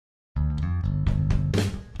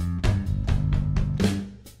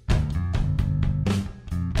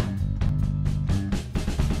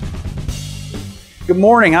Good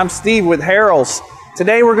morning, I'm Steve with Harrells.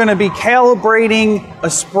 Today we're going to be calibrating a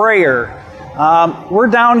sprayer. We're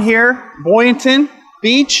down here, Boynton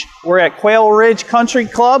Beach. We're at Quail Ridge Country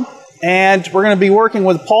Club, and we're going to be working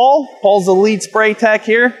with Paul. Paul's the lead spray tech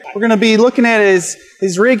here. We're going to be looking at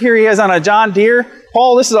his rig here he has on a John Deere.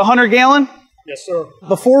 Paul, this is a 100-gallon? Yes, sir.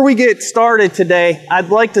 Before we get started today, I'd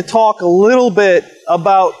like to talk a little bit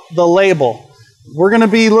about the label. We're going to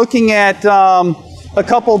be looking at a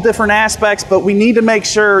couple different aspects, but we need to make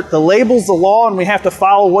sure the label's the law and we have to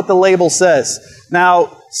follow what the label says.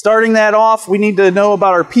 Now, starting that off, we need to know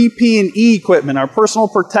about our PP&E equipment, our personal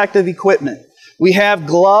protective equipment. We have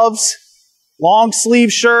gloves, long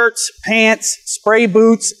sleeve shirts, pants, spray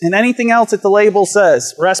boots, and anything else that the label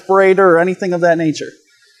says, respirator or anything of that nature.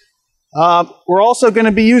 We're also going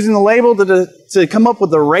to be using the label to come up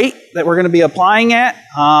with the rate that we're going to be applying at.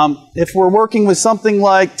 If we're working with something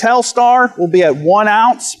like Telstar, we'll be at 1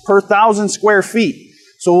 ounce per 1,000 square feet.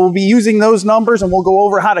 So we'll be using those numbers, and we'll go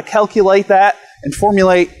over how to calculate that and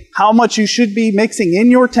formulate how much you should be mixing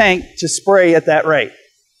in your tank to spray at that rate.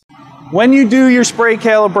 When you do your spray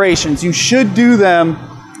calibrations, you should do them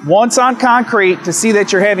once on concrete to see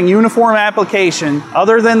that you're having uniform application.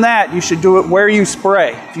 Other than that, you should do it where you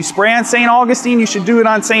spray. If you spray on St. Augustine, you should do it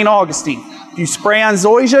on St. Augustine. If you spray on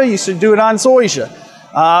zoysia, you should do it on zoysia.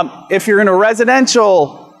 If you're in a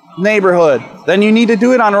residential neighborhood, then you need to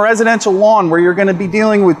do it on a residential lawn where you're going to be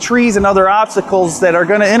dealing with trees and other obstacles that are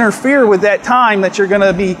going to interfere with that time that you're going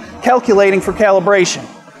to be calculating for calibration.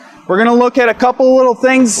 We're going to look at a couple little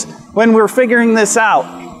things when we're figuring this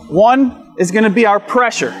out. One is going to be our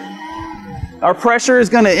pressure. Our pressure is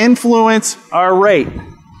going to influence our rate.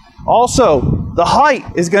 Also, the height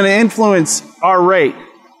is going to influence our rate.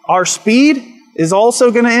 Our speed is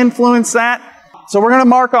also going to influence that. So we're going to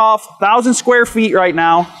mark off 1,000 square feet right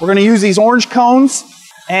now. We're going to use these orange cones,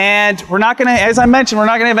 and we're not going to, as I mentioned, we're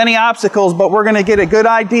not going to have any obstacles, but we're going to get a good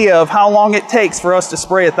idea of how long it takes for us to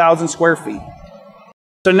spray 1,000 square feet.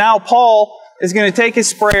 So now Paul is going to take his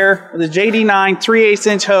sprayer with a JD9 3/8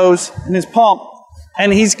 inch hose and his pump,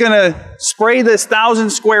 and he's going to spray this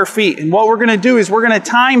 1,000 square feet. And what we're going to do is we're going to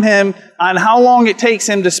time him on how long it takes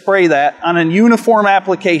him to spray that on a uniform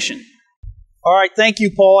application. All right, thank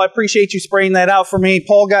you, Paul. I appreciate you spraying that out for me.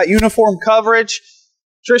 Paul got uniform coverage.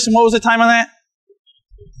 Tristan, what was the time on that?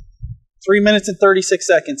 3 minutes and 36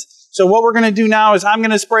 seconds. So what we're going to do now is I'm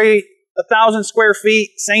going to spray 1,000 square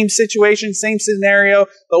feet, same situation, same scenario,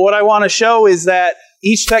 but what I want to show is that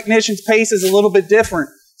each technician's pace is a little bit different.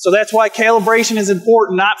 So that's why calibration is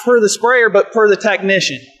important, not for the sprayer, but for the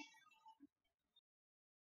technician.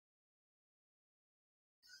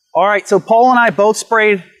 All right, so Paul and I both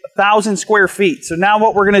sprayed 1,000 square feet. So now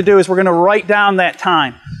what we're going to do is we're going to write down that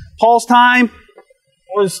time. Paul's time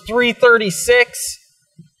was 3:36.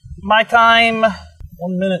 My time,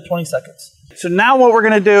 1 minute, 20 seconds. So now what we're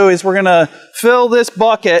going to do is we're going to fill this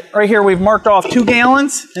bucket. Right here we've marked off 2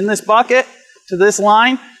 gallons in this bucket to this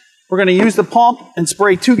line. We're going to use the pump and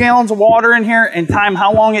spray 2 gallons of water in here and time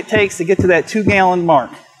how long it takes to get to that 2-gallon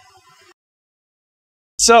mark.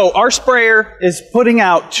 So our sprayer is putting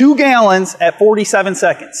out 2 gallons at 47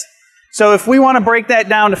 seconds. So if we want to break that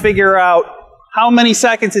down to figure out how many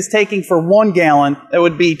seconds it's taking for 1 gallon, that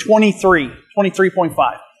would be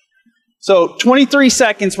 23.5. So 23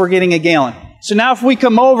 seconds, we're getting a gallon. So now if we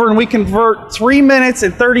come over and we convert 3 minutes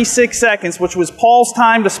and 36 seconds, which was Paul's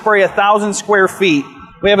time to spray 1,000 square feet,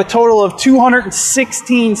 we have a total of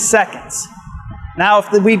 216 seconds. Now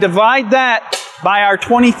if we divide that by our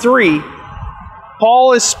 23,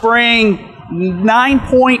 Paul is spraying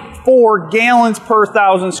 9.4 gallons per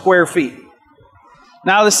 1,000 square feet.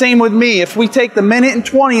 Now the same with me. If we take the minute and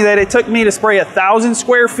 20 that it took me to spray 1,000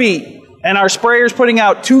 square feet, and our sprayer is putting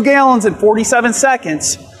out 2 gallons in 47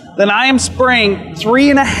 seconds, then I am spraying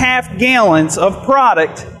 3.5 gallons of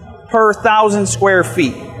product per 1,000 square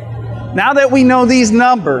feet. Now that we know these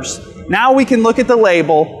numbers, now we can look at the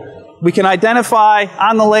label. We can identify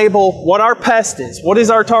on the label what our pest is. What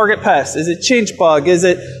is our target pest? Is it chinch bug? Is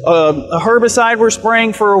it a herbicide we're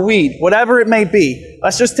spraying for a weed? Whatever it may be.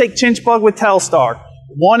 Let's just take chinch bug with Telstar.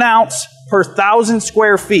 1 ounce per 1,000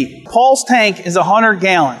 square feet. Paul's tank is 100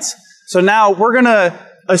 gallons. So now we're going to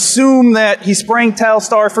assume that he's spraying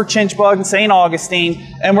Telstar for chinch bug in St. Augustine,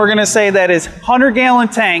 and we're going to say that his 100-gallon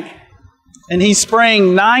tank, and he's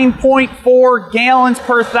spraying 9.4 gallons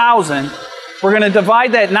per 1,000. We're going to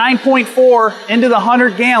divide that 9.4 into the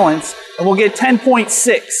 100 gallons, and we'll get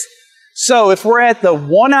 10.6. So if we're at the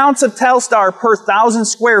 1 ounce of Telstar per 1,000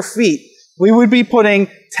 square feet, we would be putting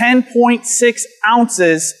 10.6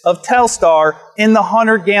 ounces of Telstar in the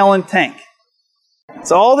 100-gallon tank.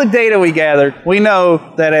 So all the data we gathered, we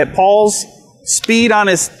know that at Paul's speed on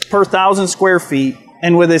his per 1,000 square feet,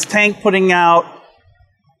 and with his tank putting out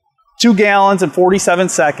 2 gallons in 47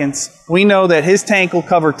 seconds, we know that his tank will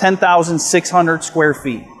cover 10,600 square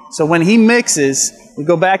feet. So when he mixes, we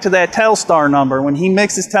go back to that Telstar number. When he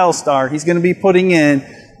mixes Telstar, he's going to be putting in,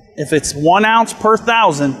 if it's 1 ounce per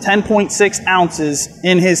 1,000, 10.6 ounces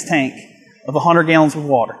in his tank of 100 gallons of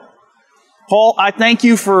water. Paul, I thank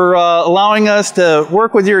you for allowing us to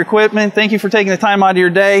work with your equipment. Thank you for taking the time out of your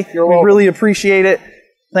day. You're welcome. We really appreciate it.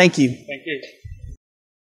 Thank you. Thank you.